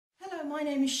my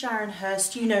name is Sharon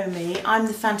Hurst, you know me, I'm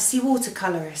the fantasy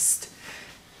watercolourist.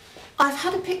 I've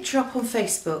had a picture up on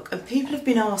Facebook and people have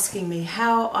been asking me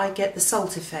how I get the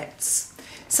salt effects.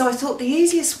 So I thought the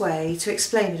easiest way to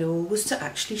explain it all was to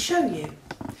actually show you.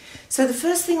 So the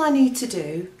first thing I need to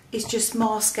do is just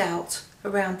mask out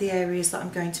around the areas that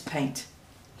I'm going to paint.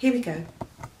 Here we go.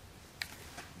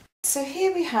 So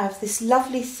here we have this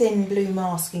lovely thin blue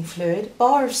masking fluid,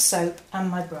 bar of soap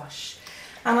and my brush.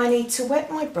 And I need to wet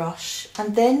my brush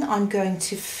and then I'm going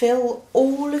to fill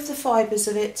all of the fibres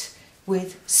of it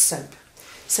with soap.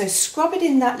 So scrub it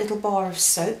in that little bar of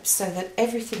soap so that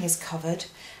everything is covered,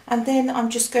 and then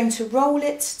I'm just going to roll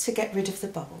it to get rid of the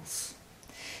bubbles.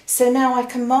 So now I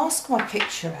can mask my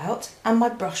picture out and my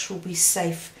brush will be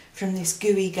safe from this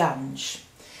gooey gunge.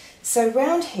 So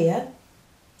round here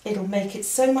it'll make it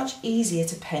so much easier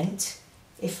to paint.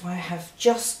 If I have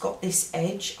just got this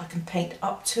edge, I can paint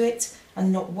up to it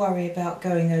and not worry about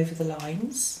going over the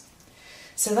lines.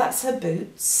 So that's her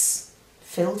boots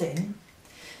filled in.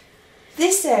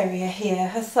 This area here,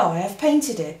 her thigh, I've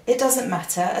painted it. It doesn't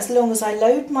matter as long as I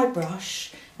load my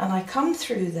brush and I come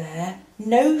through there,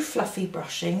 no fluffy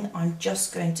brushing, I'm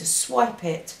just going to swipe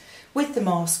it with the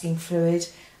masking fluid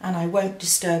and I won't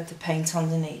disturb the paint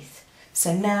underneath.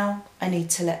 So now I need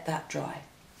to let that dry.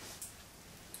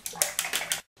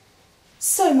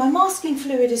 So my masking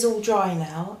fluid is all dry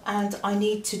now and I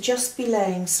need to just be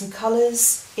laying some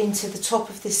colours into the top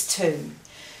of this tomb.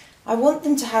 I want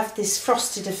them to have this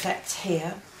frosted effect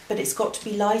here, but it's got to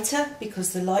be lighter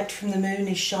because the light from the moon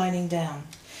is shining down.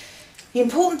 The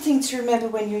important thing to remember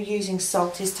when you're using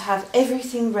salt is to have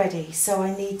everything ready. So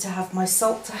I need to have my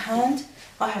salt to hand,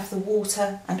 I have the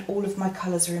water and all of my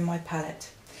colours are in my palette.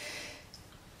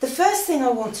 The first thing I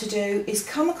want to do is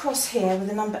come across here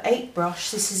with a number 8 brush,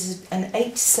 this is an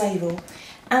 8 sable,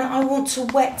 and I want to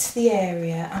wet the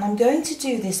area, and I'm going to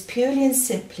do this purely and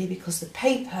simply because the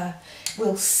paper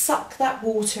will suck that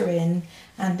water in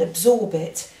and absorb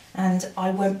it and I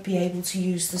won't be able to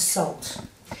use the salt.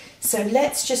 So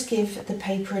let's just give the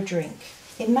paper a drink.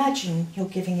 Imagine you're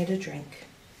giving it a drink.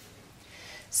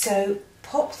 So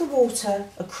pop the water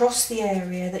across the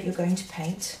area that you're going to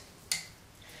paint.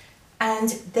 And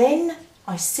then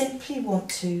I simply want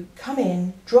to come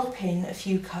in, drop in a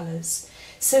few colours.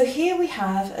 So here we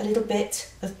have a little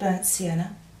bit of burnt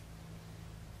sienna.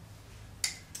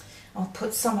 I'll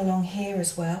put some along here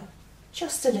as well,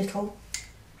 just a little.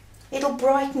 It'll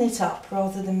brighten it up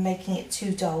rather than making it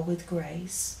too dull with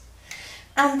greys.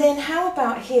 And then how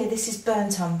about here, this is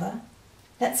burnt umber.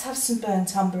 Let's have some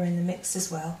burnt umber in the mix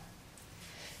as well.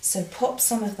 So pop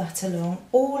some of that along,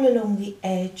 all along the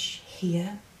edge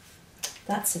here.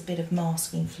 That's a bit of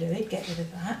masking fluid, get rid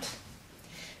of that.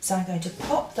 So I'm going to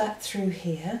pop that through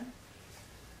here.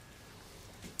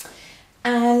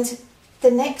 And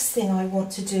the next thing I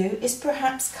want to do is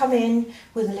perhaps come in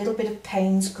with a little bit of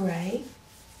Payne's grey.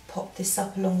 Pop this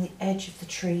up along the edge of the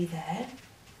tree there.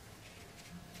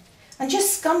 And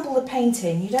just scumble the paint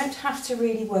in. You don't have to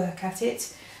really work at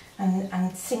it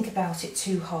and think about it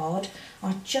too hard.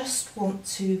 I just want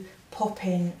to pop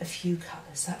in a few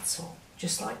colours, that's all,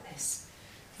 just like this.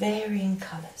 Varying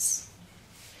colours.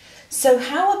 So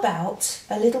how about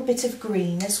a little bit of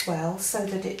green as well so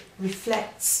that it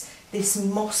reflects this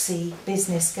mossy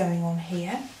business going on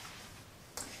here.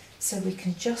 So we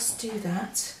can just do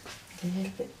that a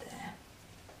little bit there.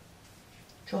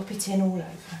 Drop it in all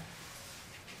over.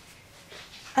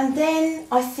 And then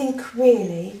I think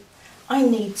really I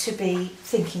need to be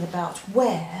thinking about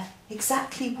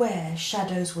exactly where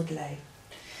shadows would lay.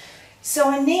 So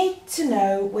I need to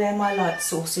know where my light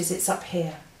source is. It's up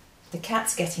here. The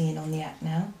cat's getting in on the act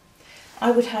now.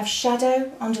 I would have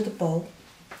shadow under the bowl.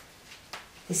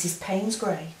 This is Payne's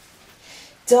grey.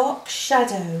 Dark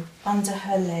shadow under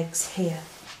her legs here.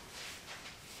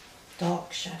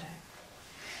 Dark shadow.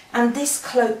 And this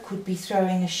cloak would be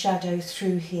throwing a shadow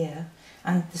through here,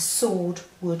 and the sword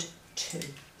would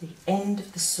too. The end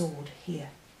of the sword here.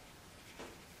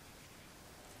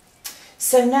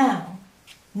 So now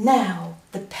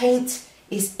the paint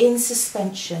is in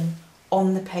suspension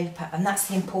on the paper, and that's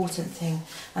the important thing.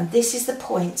 And this is the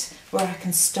point where I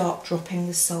can start dropping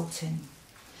the salt in.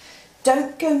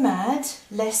 Don't go mad,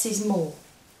 less is more.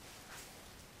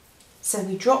 So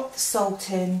we drop the salt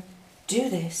in, do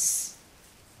this,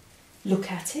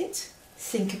 look at it,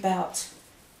 think about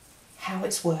how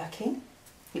it's working.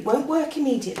 It won't work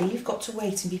immediately, you've got to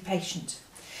wait and be patient.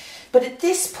 But at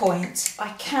this point,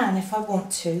 I can, if I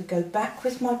want to, go back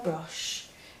with my brush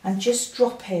and just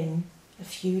drop in a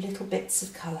few little bits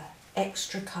of colour,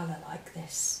 extra colour like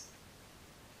this,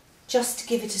 just to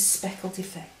give it a speckled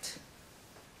effect.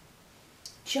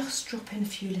 just drop in a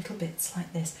few little bits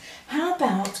like this. How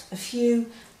about a few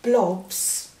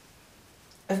blobs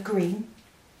of green,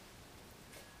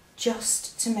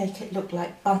 just to make it look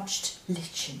like bunched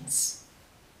lichens.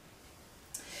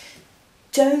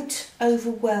 Don't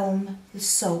overwhelm the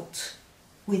salt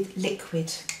with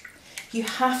liquid. You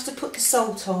have to put the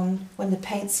salt on when the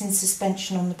paint's in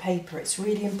suspension on the paper. It's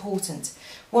really important.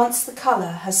 Once the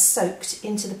colour has soaked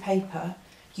into the paper,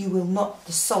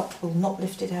 the salt will not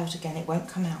lift it out again. It won't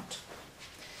come out.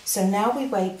 So now we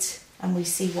wait and we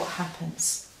see what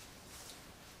happens.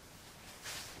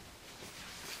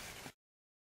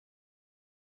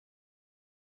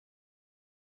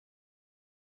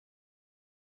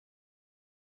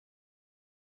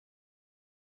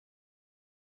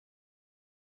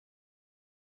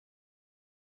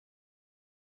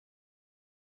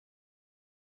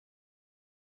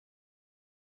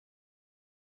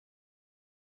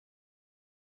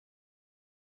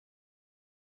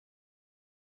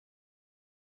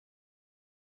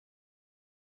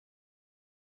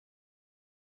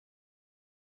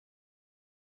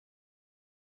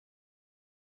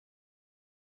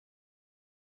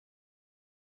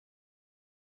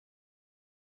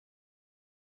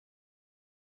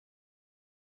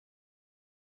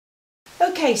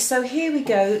 Okay, so here we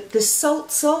go. The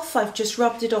salt's off. I've just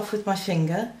rubbed it off with my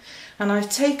finger, and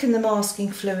I've taken the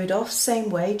masking fluid off,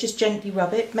 same way, just gently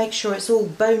rub it. Make sure it's all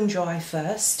bone dry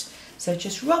first. So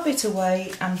just rub it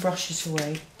away and brush it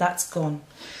away. That's gone.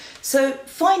 So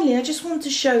finally, I just want to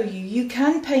show you, you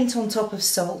can paint on top of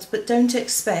salt, but don't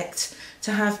expect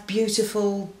to have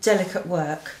beautiful, delicate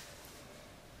work.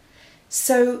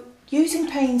 So using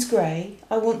Payne's Grey,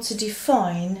 I want to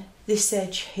define this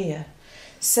edge here.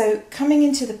 So coming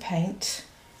into the paint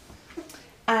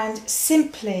and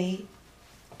simply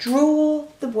draw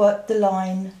the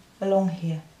line along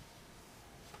here.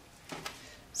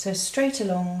 So straight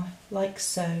along like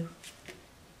so.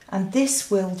 And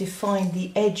this will define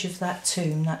the edge of that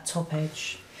tomb, that top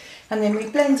edge. And then we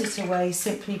blend it away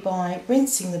simply by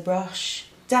rinsing the brush,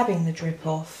 dabbing the drip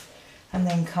off, and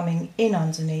then coming in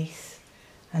underneath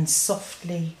and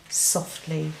softly,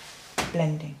 softly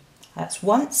blending. That's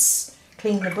once.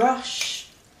 Clean the brush,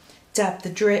 dab the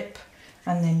drip,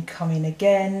 and then come in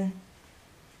again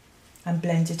and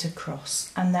blend it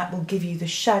across. And that will give you the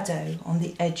shadow on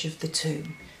the edge of the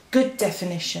tomb. Good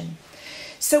definition.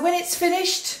 So when it's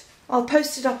finished, I'll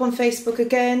post it up on Facebook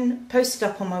again, post it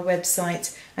up on my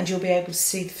website, and you'll be able to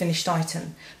see the finished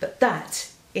item. But that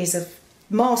is a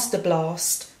master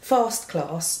blast, fast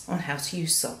class on how to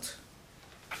use salt.